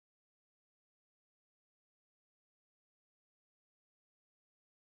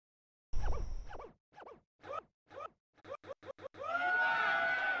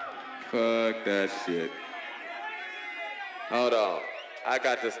Fuck that shit. Hold on. I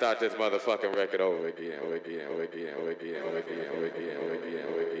got to start this motherfucking record over again. Wait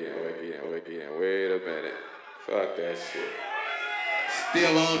a minute. Fuck that shit.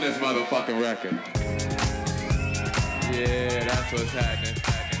 Still on this motherfucking record. Yeah, that's what's happening.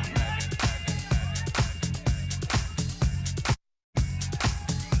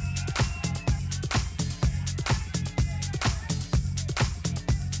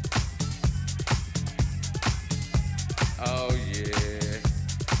 Oh yeah.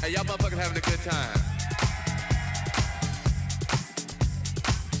 Hey, y'all motherfuckers having a good time.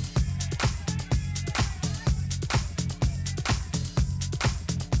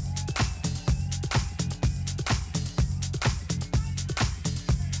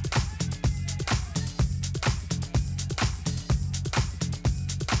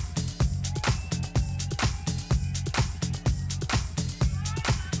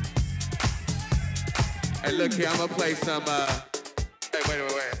 Hey, look here, I'm gonna play some, hey, wait.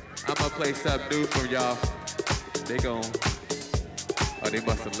 I'm gonna play something new for y'all. They gon', oh, they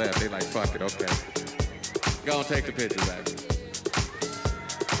must have left. They like, fuck it, okay. Go on, take the picture back.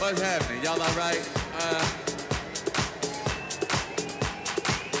 What's happening? Y'all all right?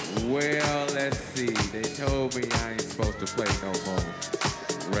 Well, let's see. They told me I ain't supposed to play no more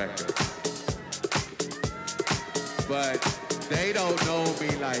records. But they don't know me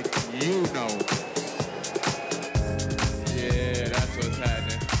like you know me. Yeah, that's what's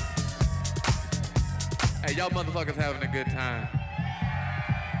happening. Hey, y'all motherfuckers having a good time.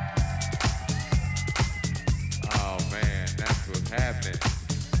 Oh man, that's what's happening.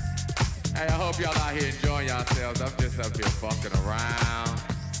 Hey, I hope y'all out here enjoying yourselves. I'm just up here fucking around.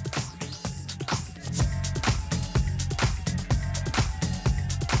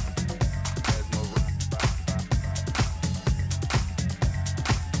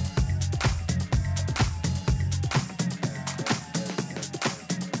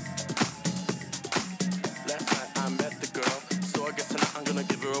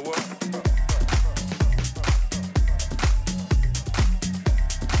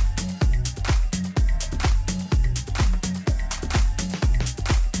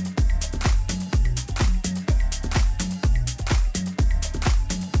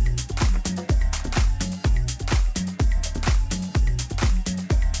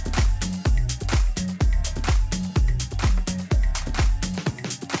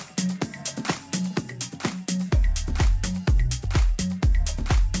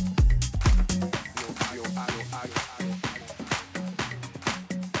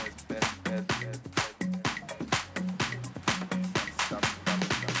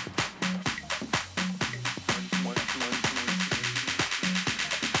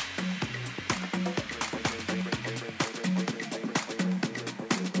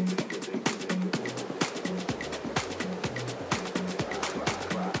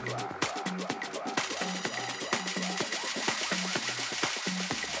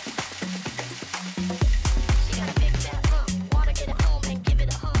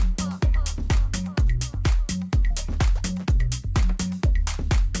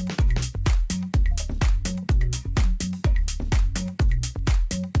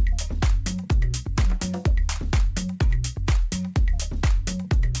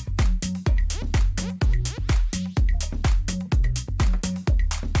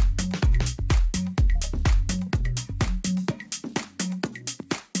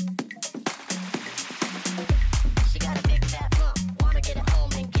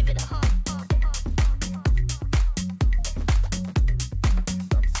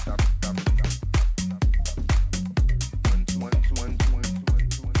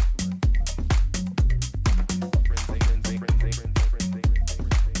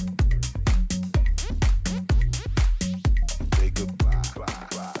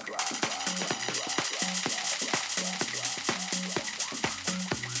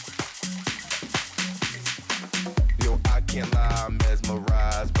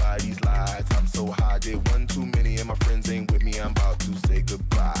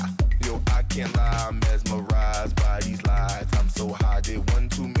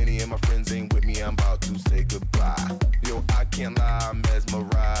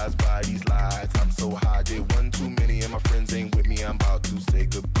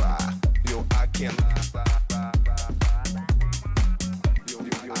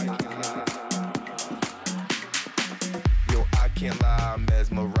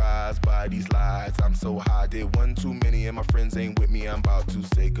 and my friends ain't with me, I'm about to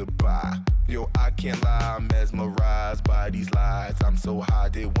say goodbye. Yo, I can't lie, I'm mesmerized by these lies. I'm so high,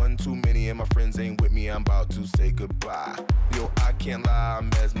 did one too many and my friends ain't with me, I'm about to say goodbye. Yo, I can't lie, I'm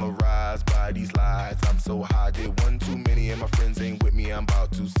mesmerized by these lies. I'm so high, did one too many and my friends ain't with me, I'm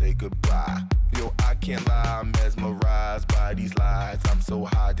about to say goodbye. Yo, I can't lie, I'm mesmerized by these lies. I'm so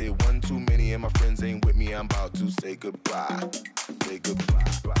high, did one too many and my friends ain't with me, I'm about to say goodbye. Say goodbye.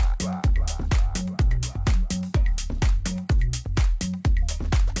 Bye, bye, bye.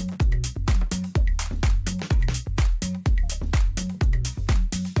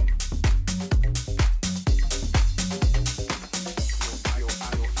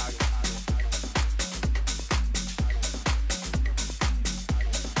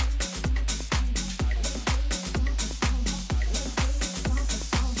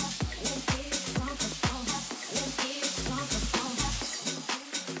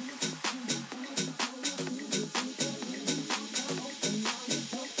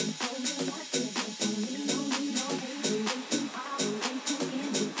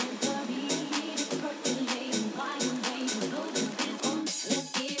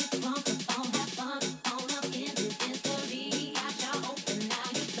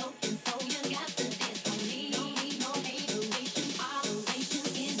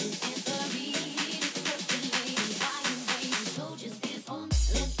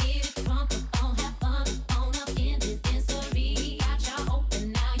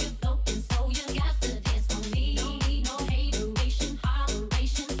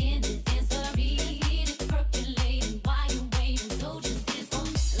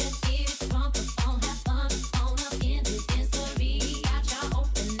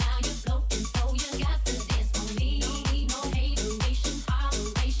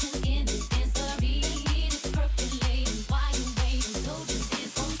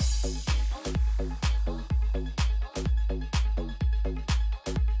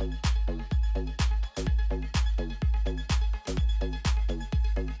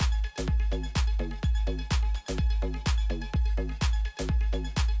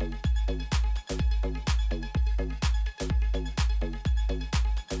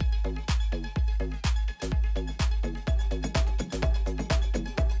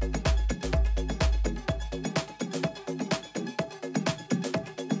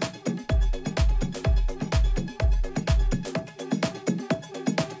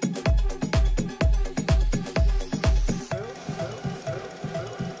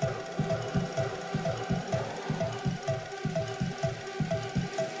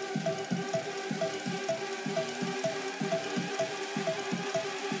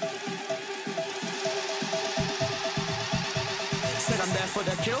 For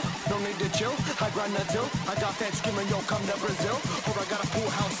the kill, no need to chill. I grind the till. I got fans screaming, yo, come to Brazil. Or I got a pool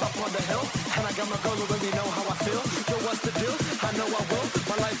house up on the hill. And I got my girl who really know how I feel. Yo, what's the deal? I know I will.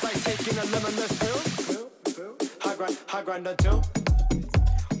 My life like taking a limitless pill. I grind the till.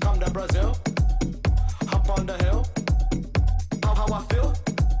 Come to Brazil. Hop on the hill. How I feel.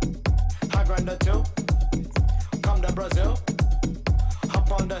 I grind the till. Come to Brazil.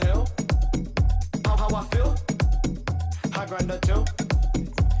 Hop on the hill. How I feel. I grind the till.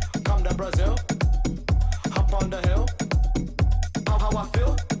 Come to Brazil, hop on the hill. How I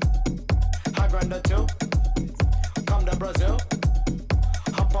feel? I grind the till. Come to Brazil,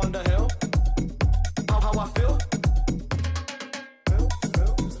 hop on the hill. How I feel?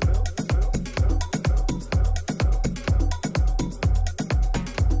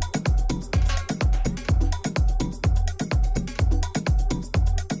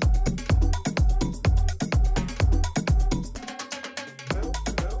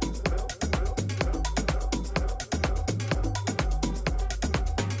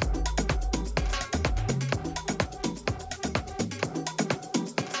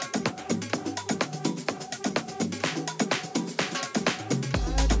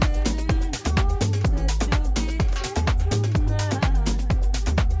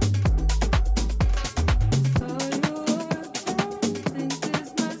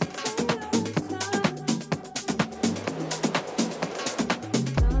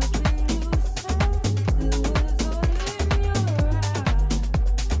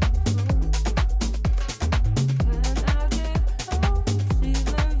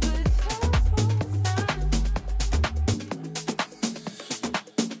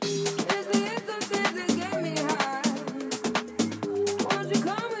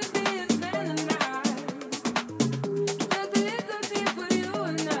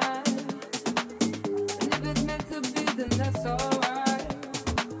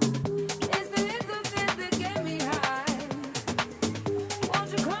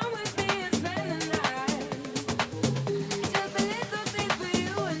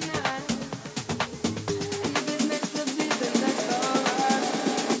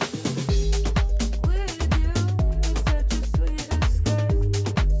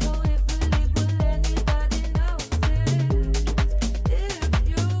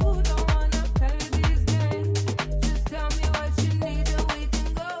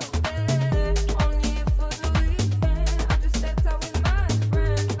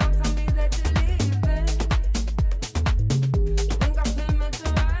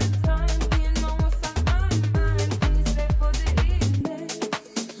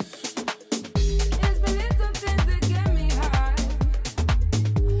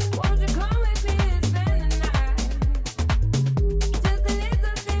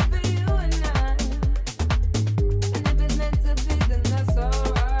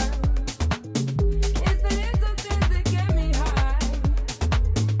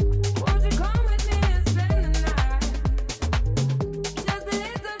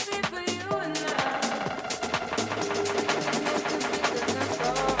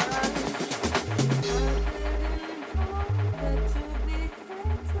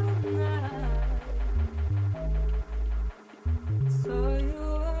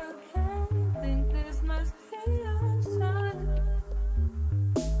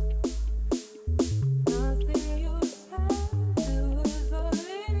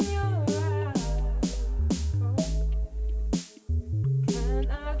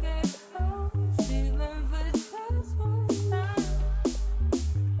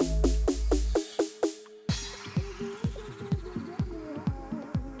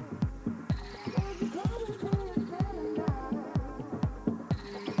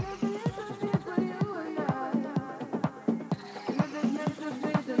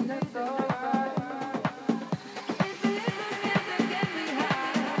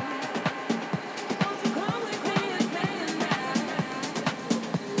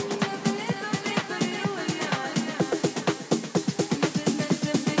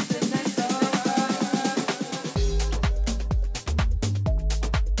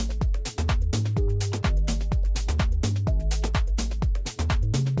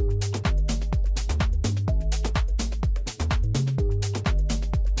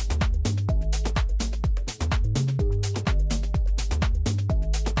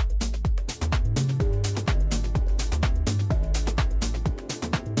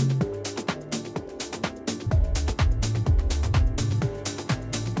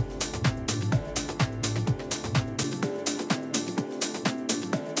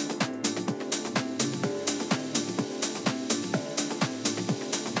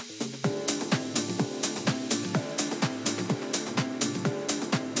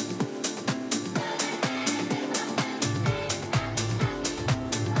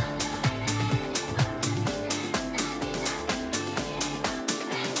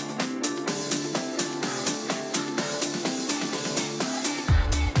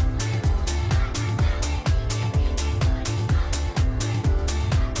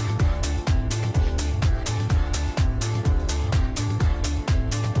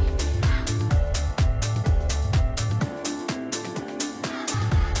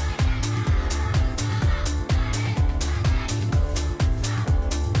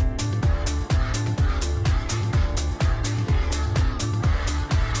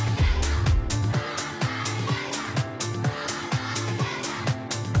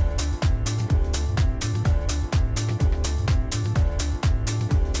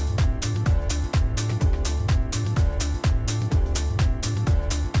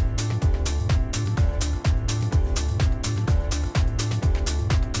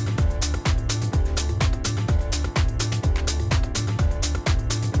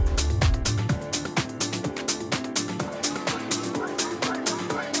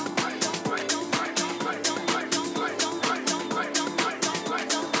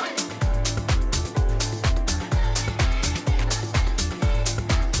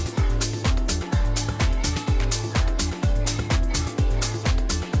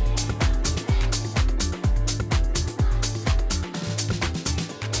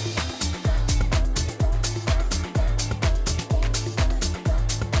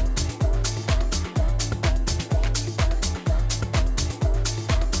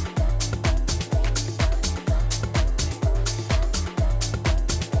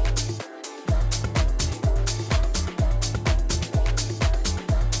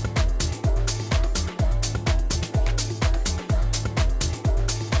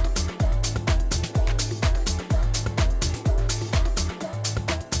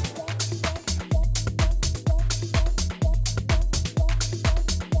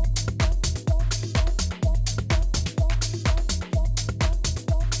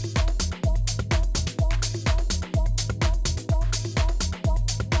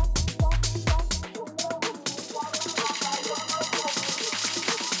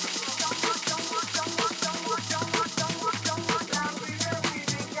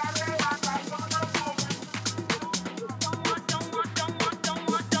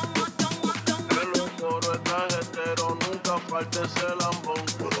 parte ese lambón.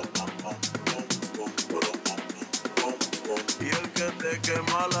 Y el que te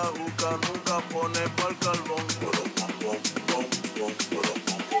quema la juca nunca pone pa'l carbón.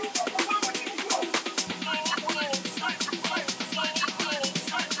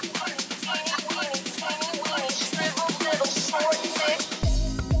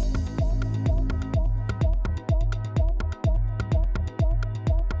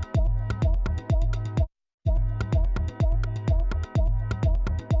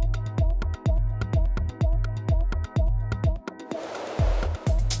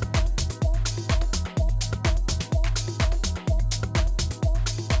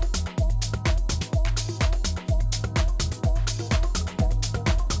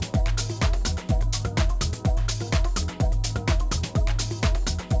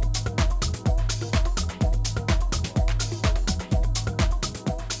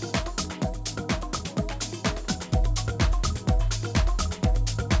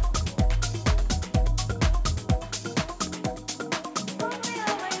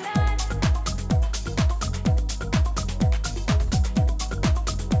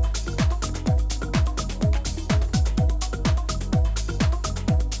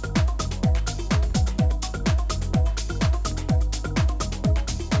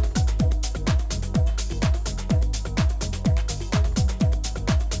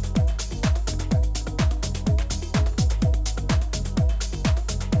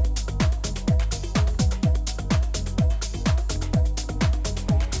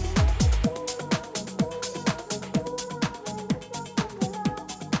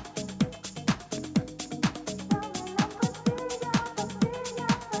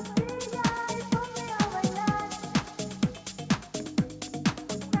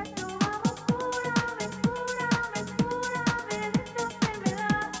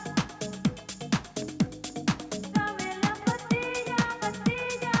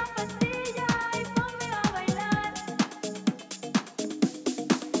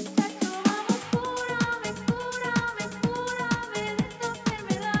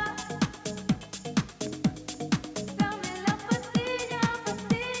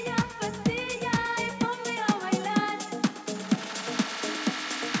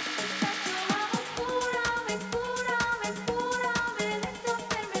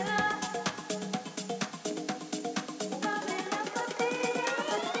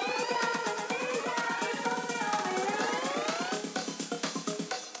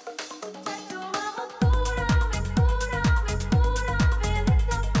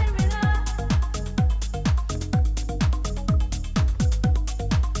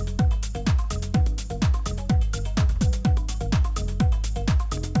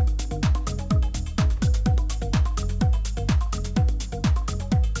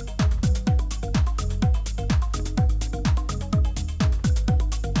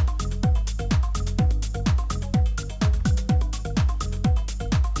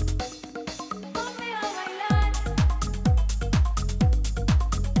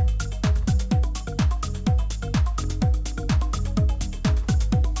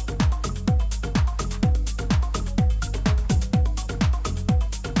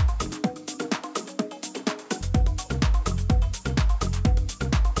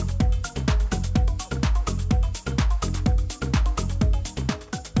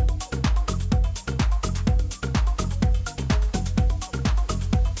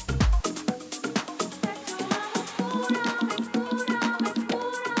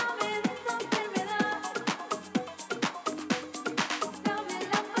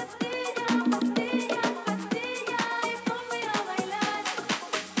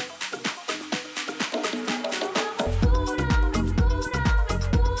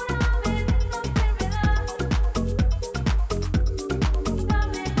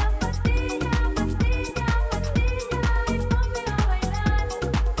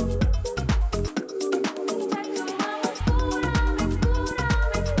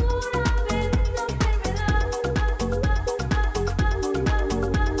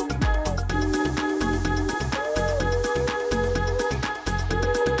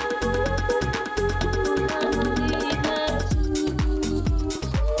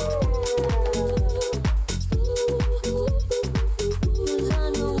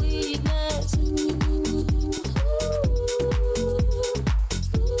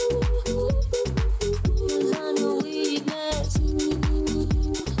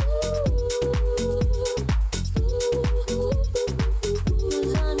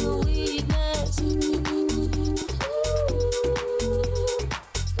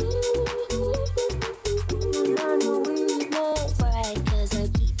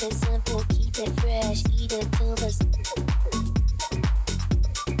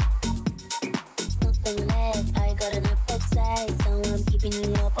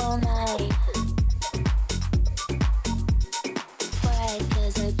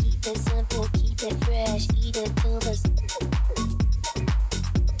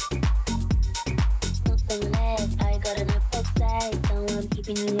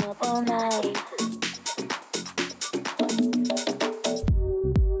 keeping me up all night.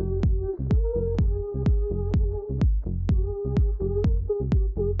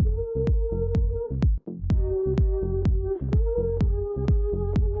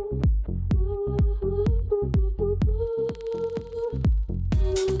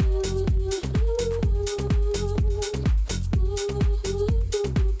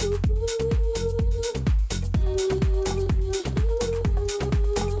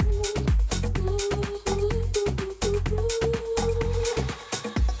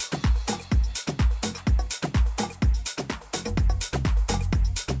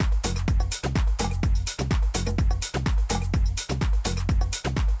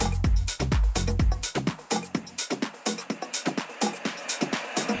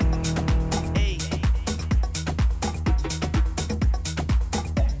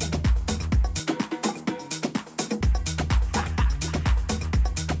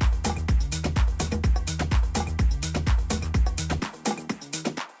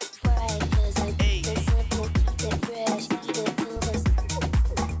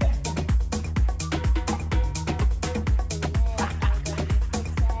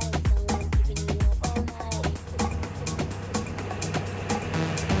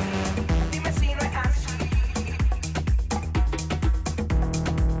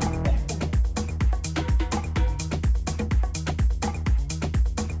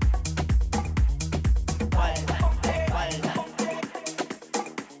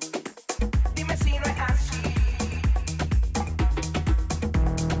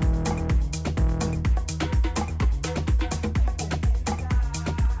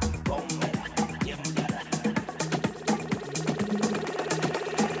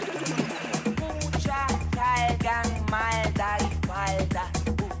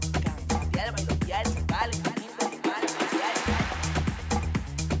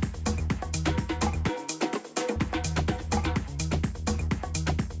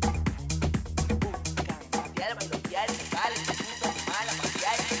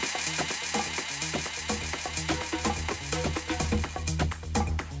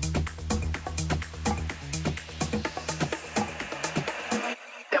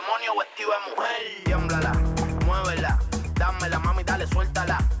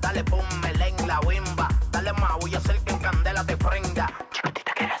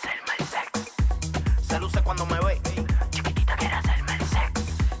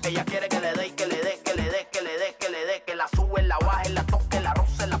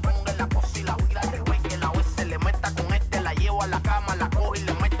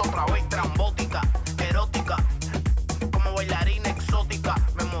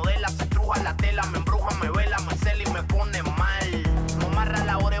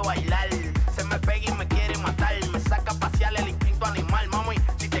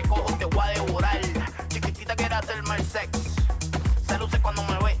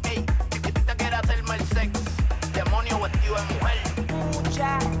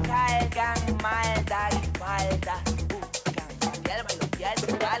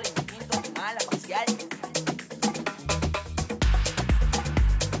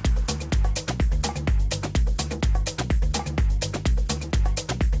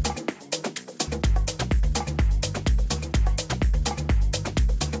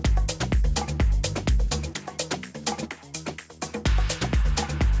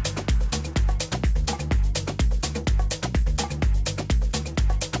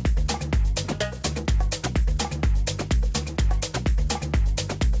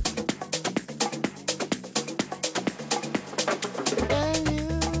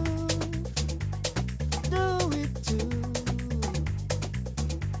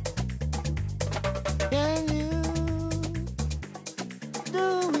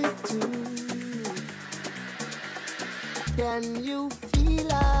 Can you feel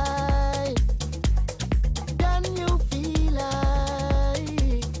like? Can you feel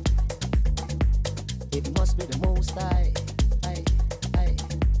like? It must be the most high,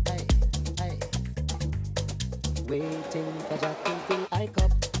 waiting for Jack to fill I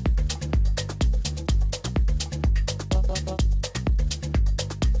cup.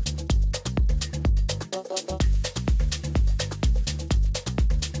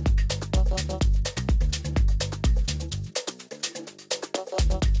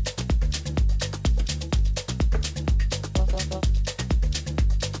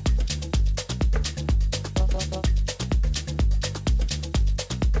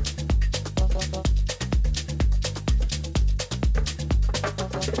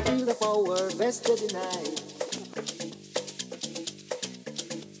 Vested in night,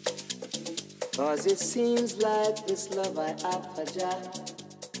 'cause it seems like this love I have for Jah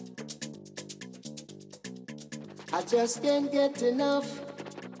I just can't get enough.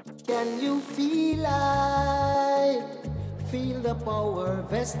 Can you feel I feel the power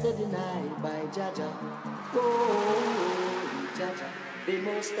vested in I by Jaja? Oh, Jaja, the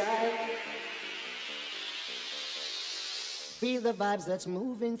Most High. Feel the vibes that's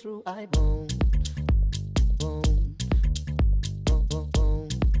moving through I bone. Bone. Bone, bone, bone.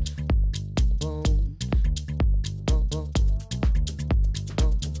 Bone. Bone, bone.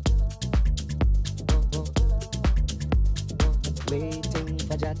 Bone, bone. Waiting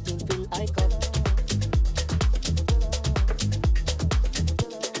for Jah to fill I cup.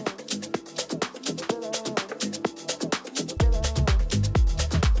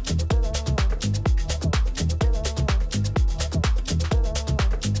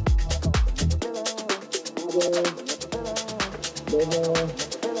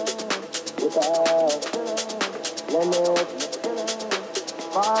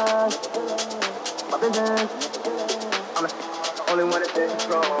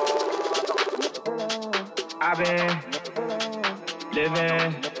 I've been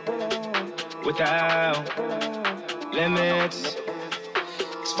living without limits.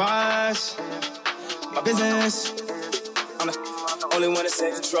 As far as my business, I'm the only one that's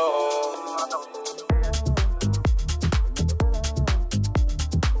in control.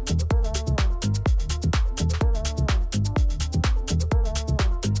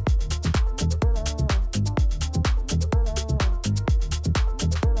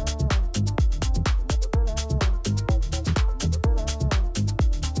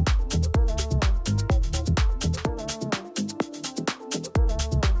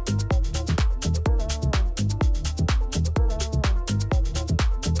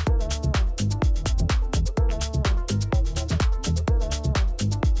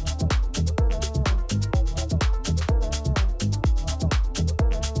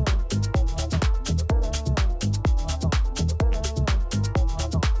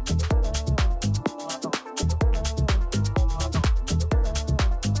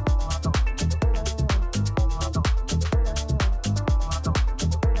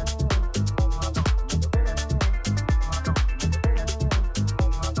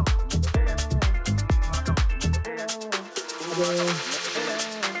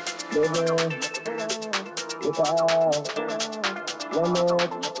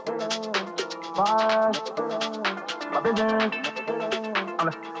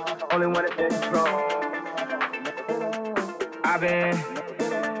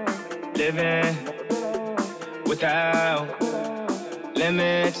 I've been living without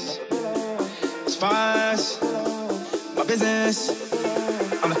limits. As far as my business,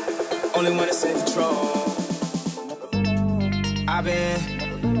 I'm the only one that's in control. I've been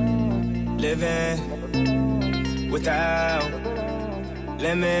living without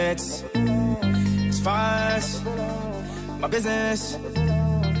limits. As far as my business,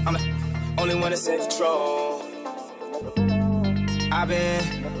 I'm the only one that's in control. I've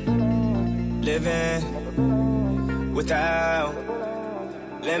been living without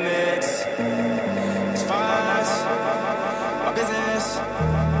limits. As far as my business,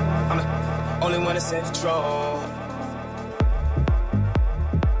 I'm the only one that's in control.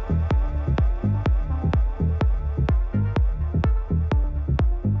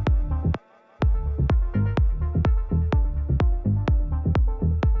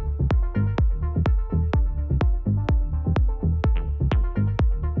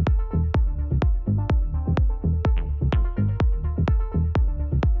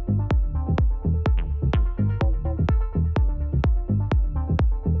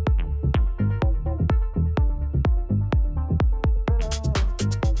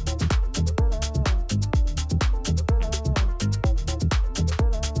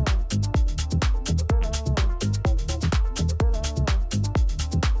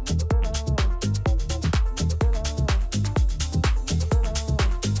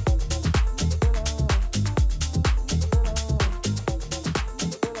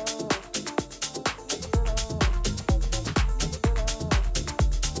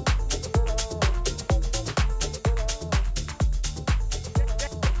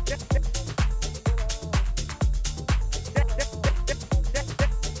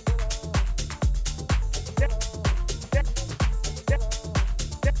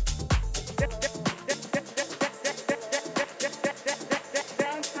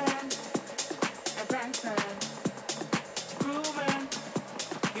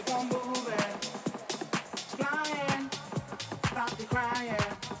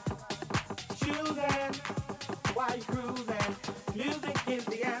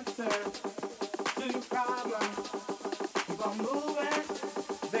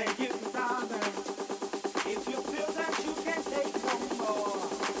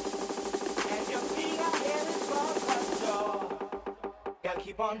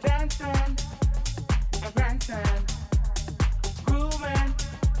 on dancing and prancing, grooving,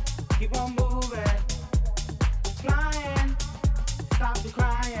 keep on moving, flying, stop the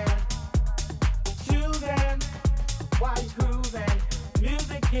crying, choosing while you're cruising.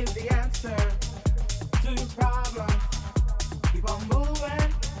 Music is the answer to your problems. Keep on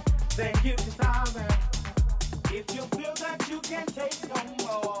moving, then you can solve it. If you feel that you can't take no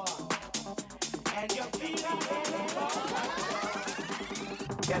more, and your feet are heading for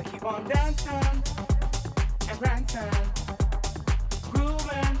gotta keep on dancing and prancing,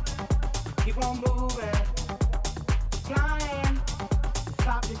 grooving, keep on moving, flying,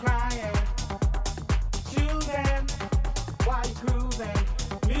 stop the crying, choosing while you're cruising.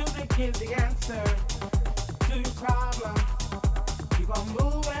 Music is the answer to your problem. Keep on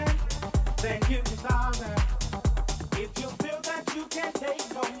moving, then you can solve it. If you feel that you can't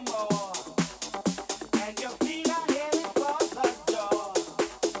take no more, and your feet are heading for the door,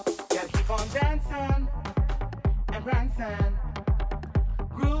 gotta keep on dancing and prancing,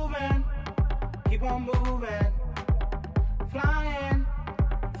 grooving, keep on moving, flying,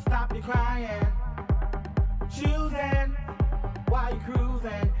 stop your crying, choosing while you're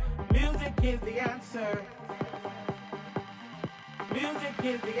cruising. Music is the answer. Music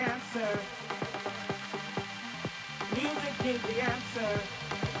is the answer. Music is the answer.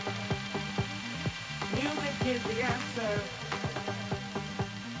 Music is the answer.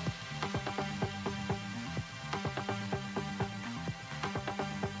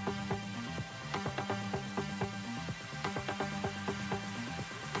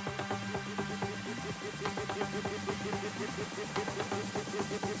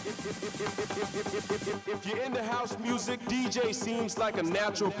 If you're into house music, DJ seems like a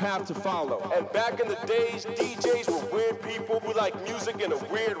natural path to follow. And back in the days, DJs were weird people who like music in a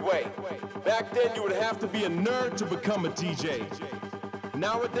weird way. Back then, you would have to be a nerd to become a DJ.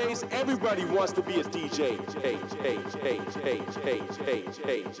 Nowadays, everybody wants to be a DJ.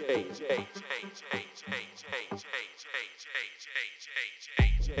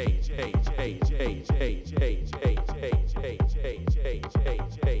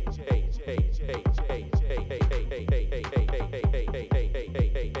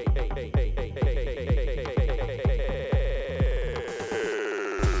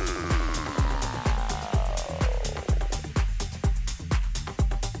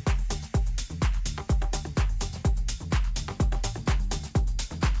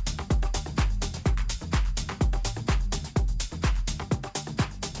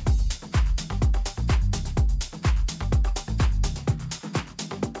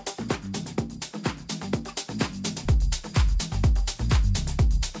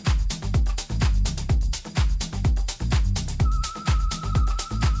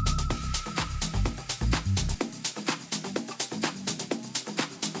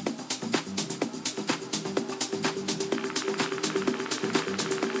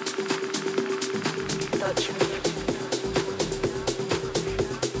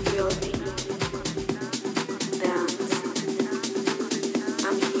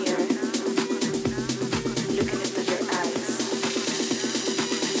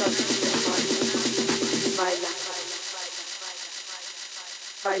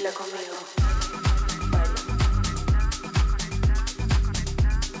 Baila conmigo.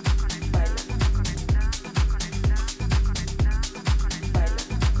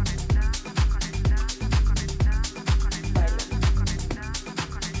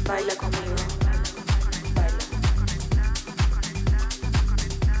 Baila conmigo.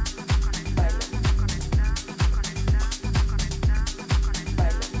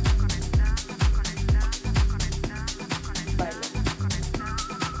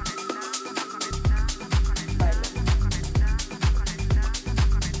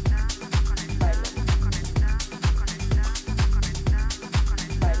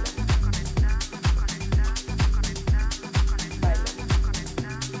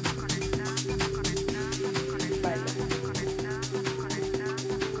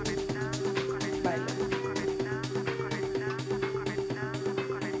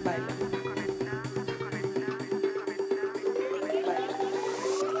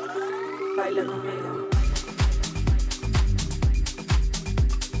 Baila conmigo.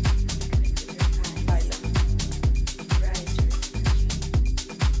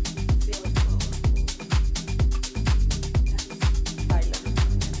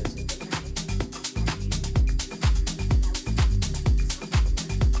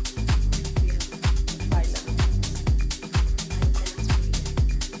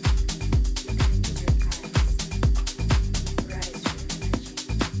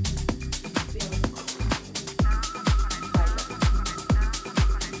 Feel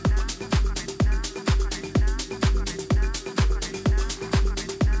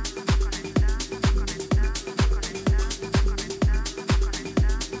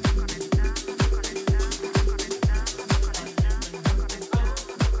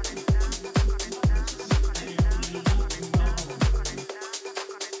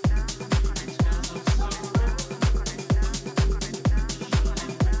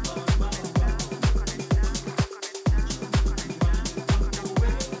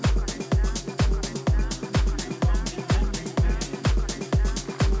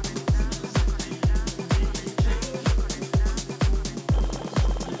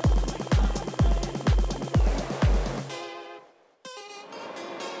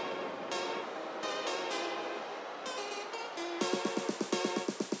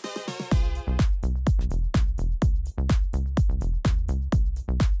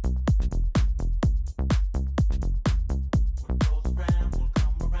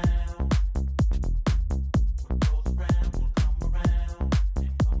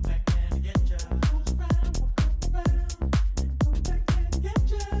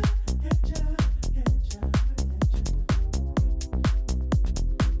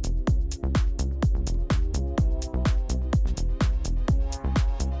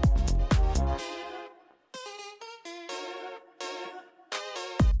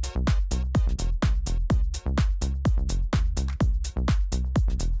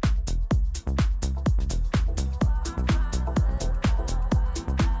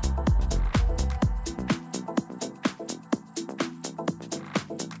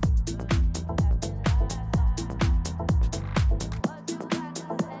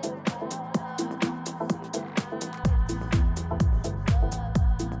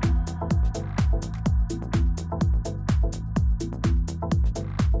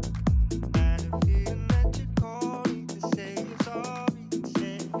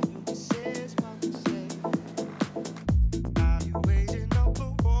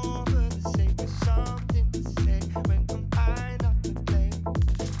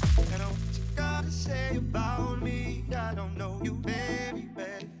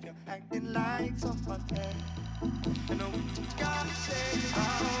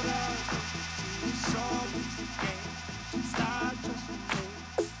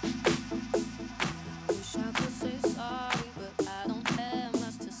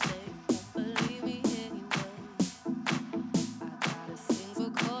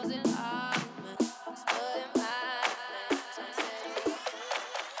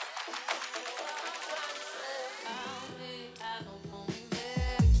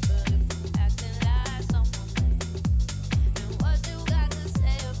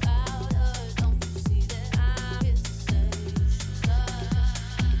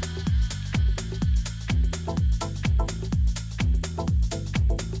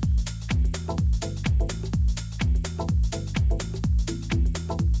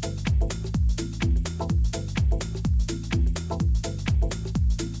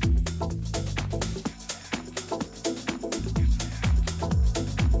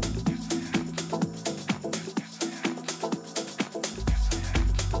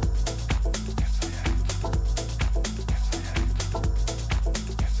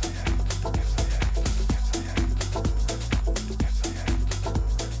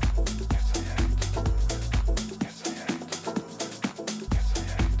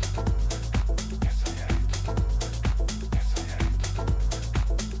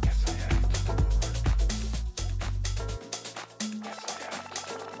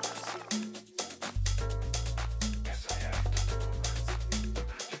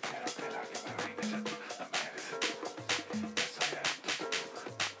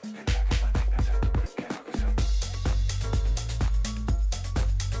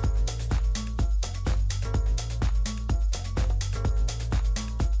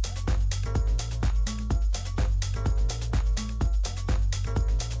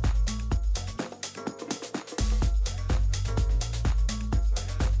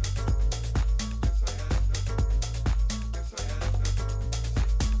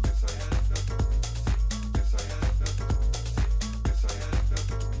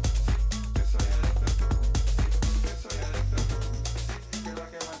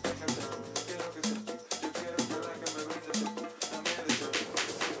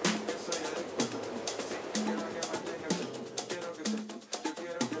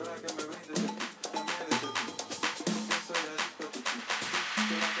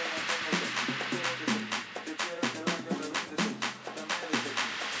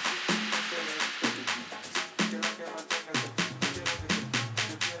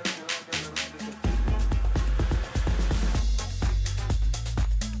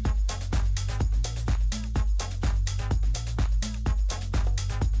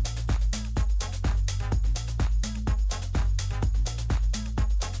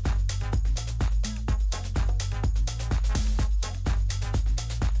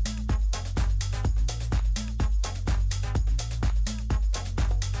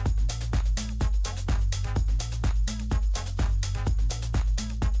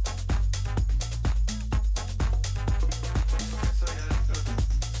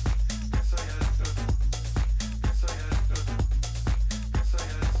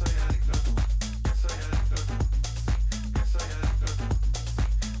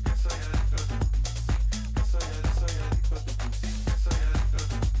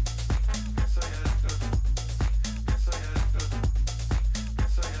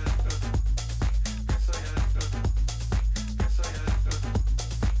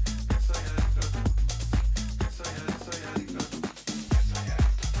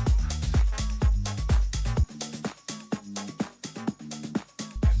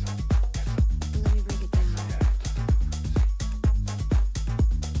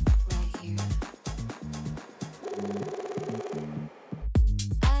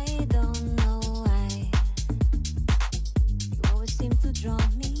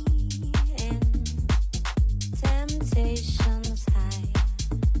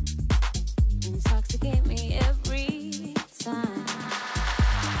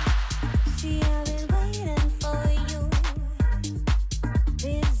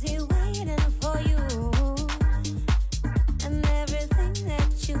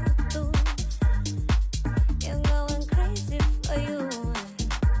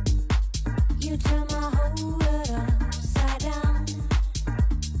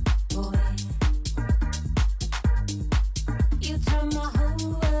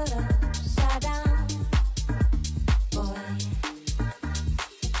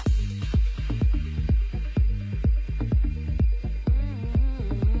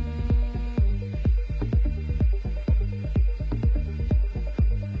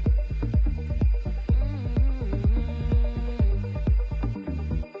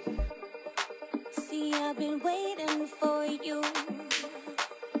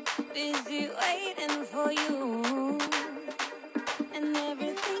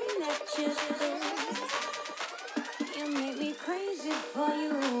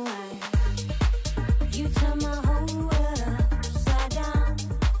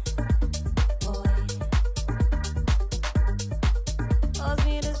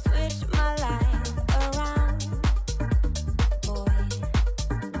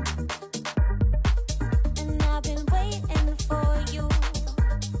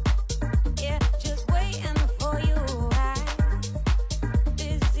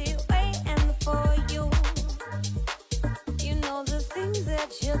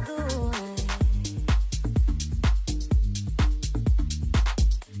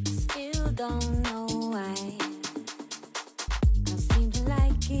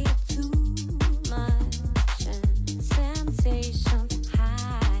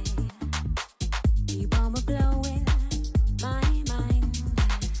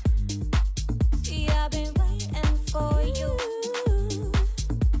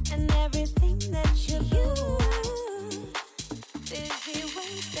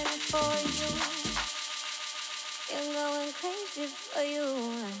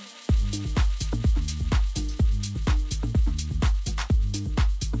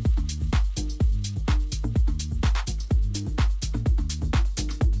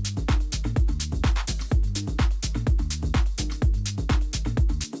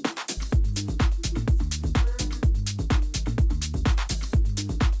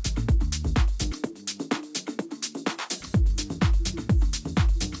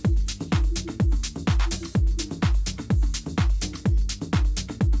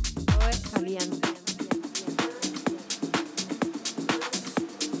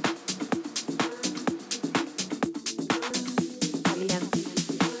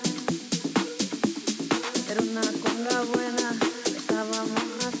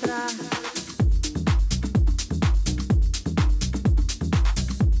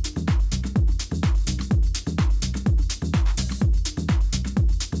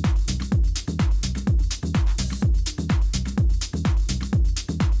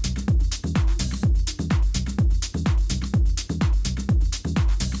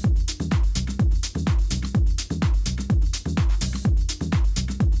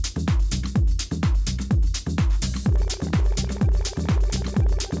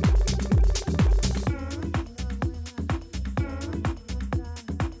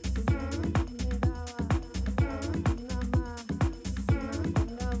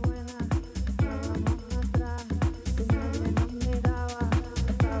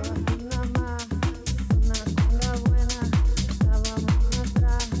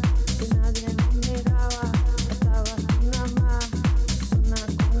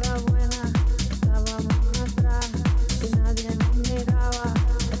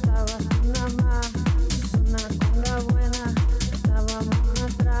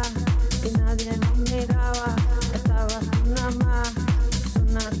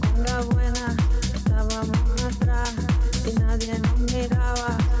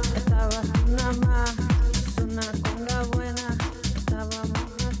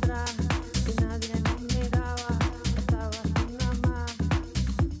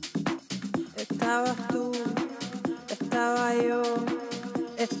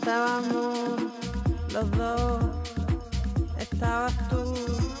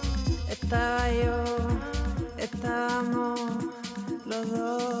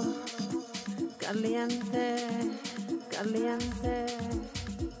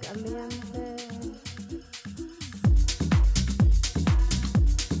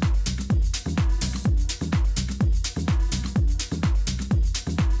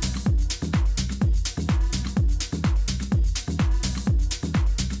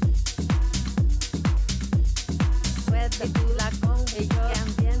suelta, tú la con y yo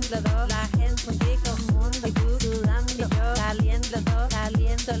también los dos, la gente contigo, mundo y tú sudando y yo caliente los dos,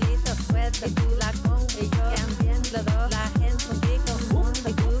 caliento listo, suelta, tú la con y yo también los dos, la gente contigo, mundo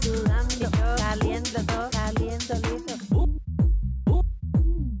y tú sudando y yo caliente los dos, caliento listo.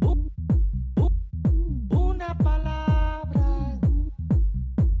 Una palabra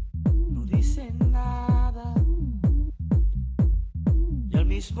no dice nada y al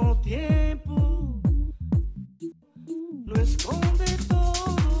mismo tiempo lo esconde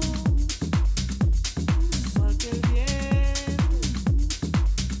todo, igual que el viento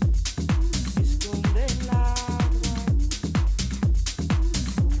esconde el agua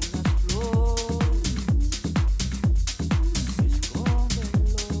como las flores esconde el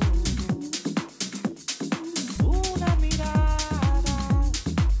lodo. Una mirada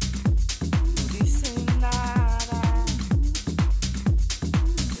no dice nada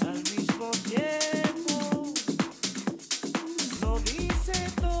y al mismo tiempo lo dice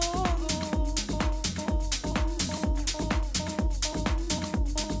todo.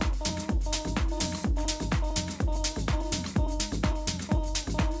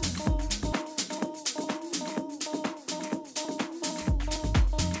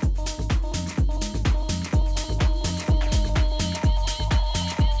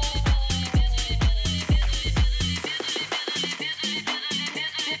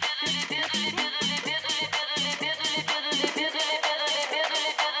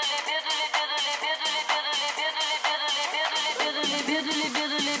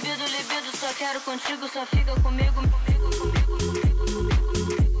 Libido, só quero contigo, só fica comigo.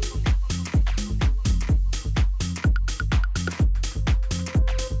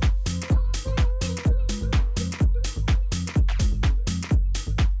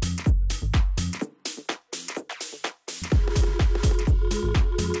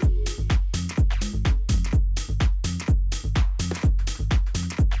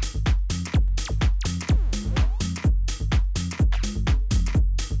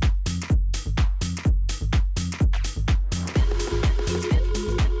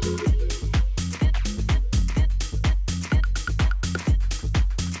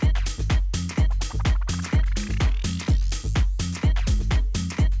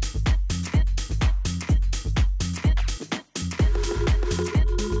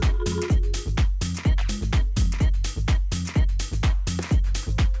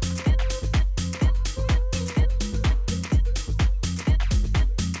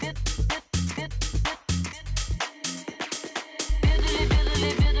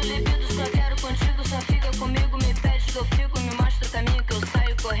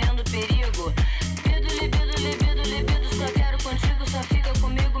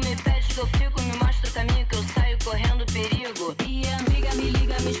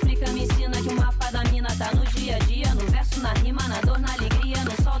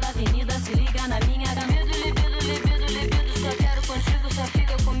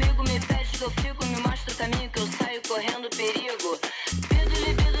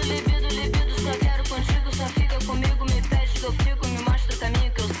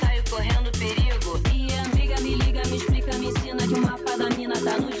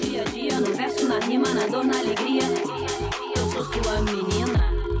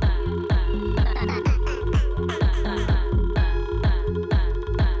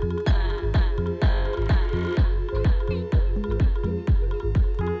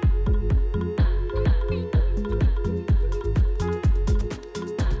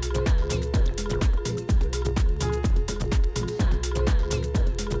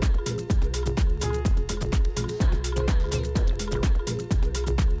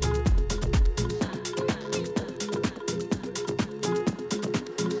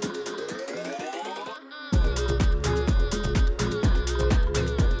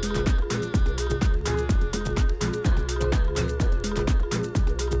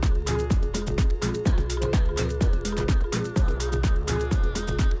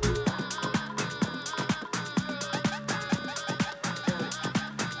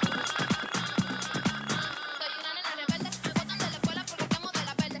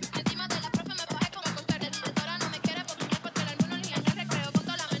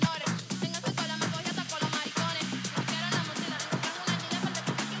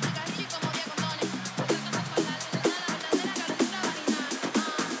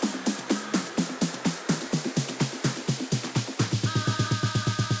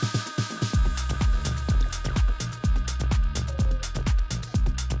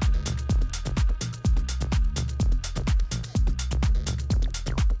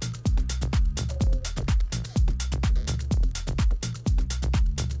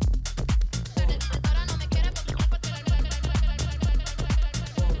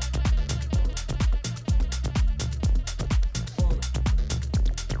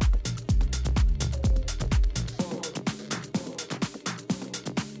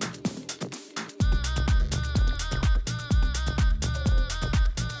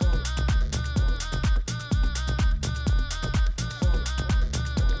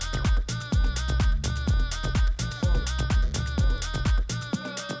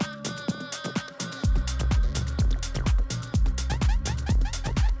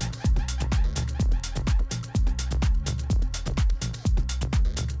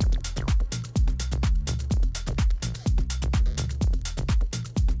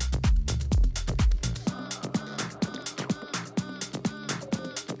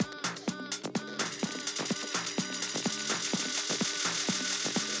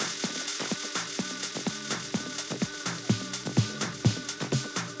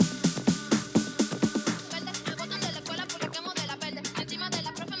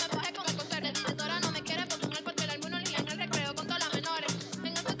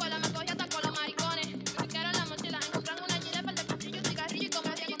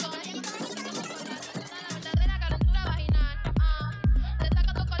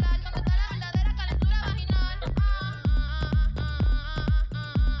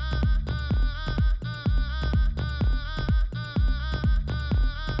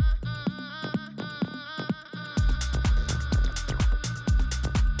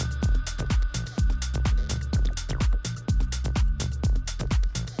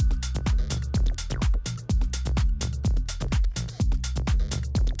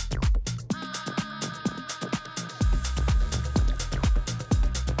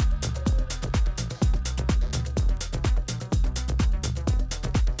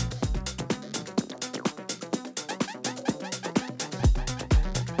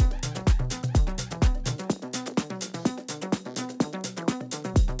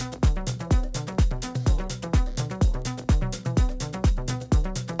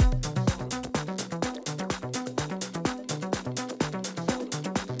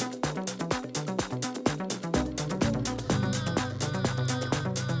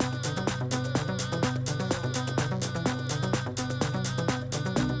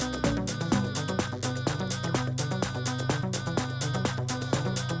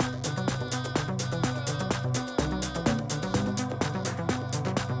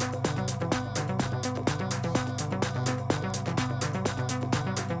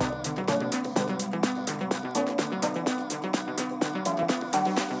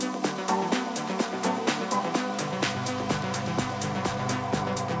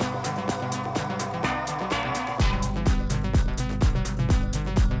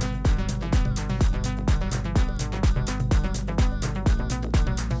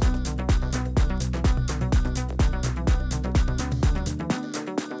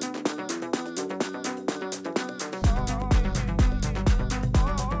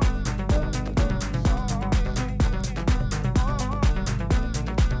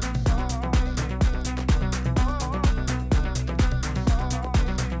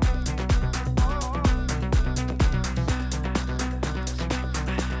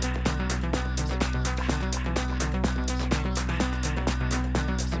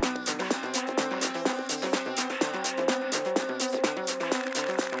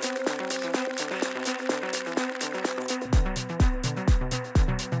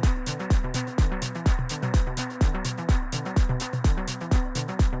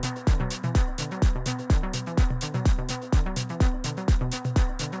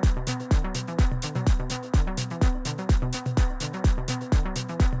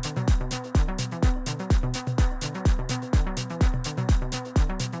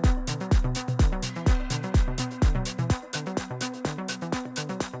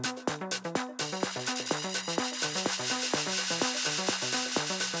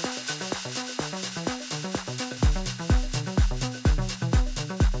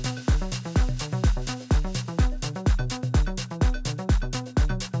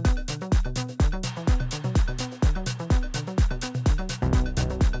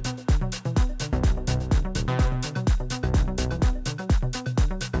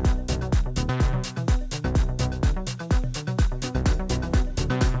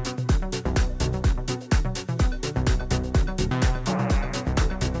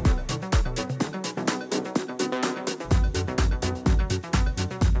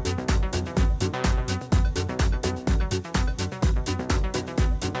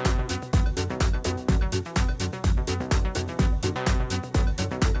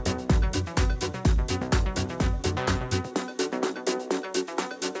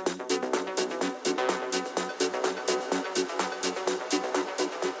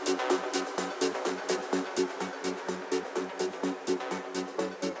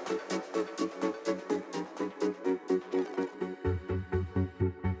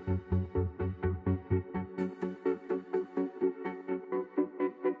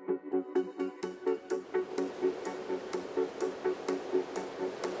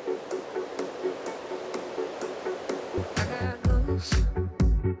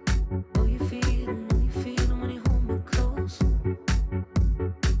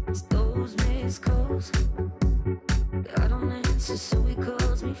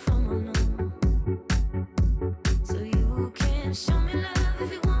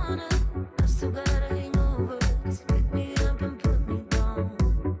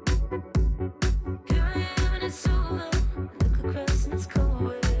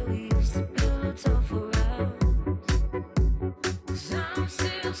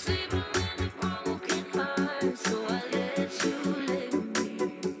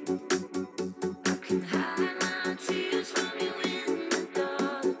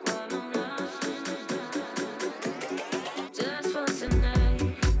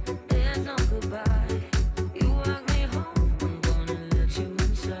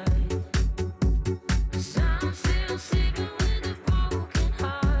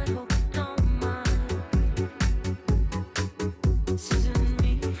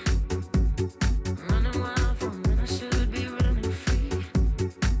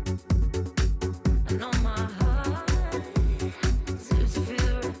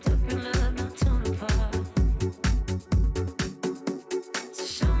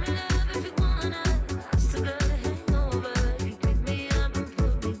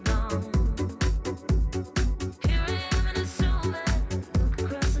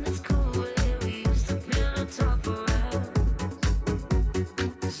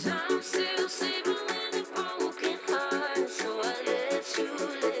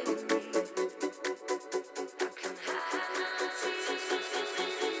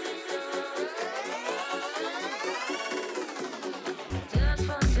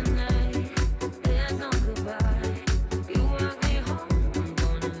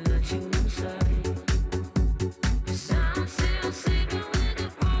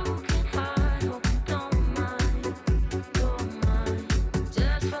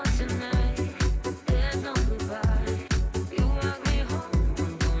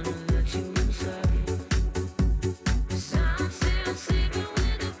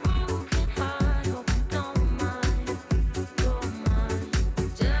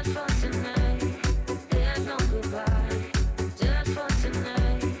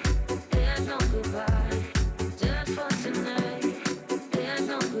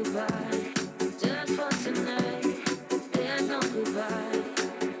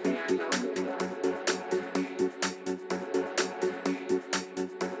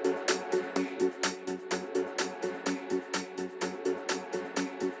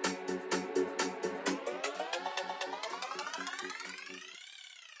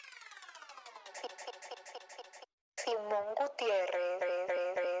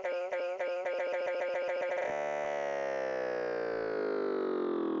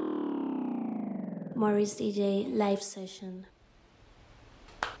 Morris DJ live session.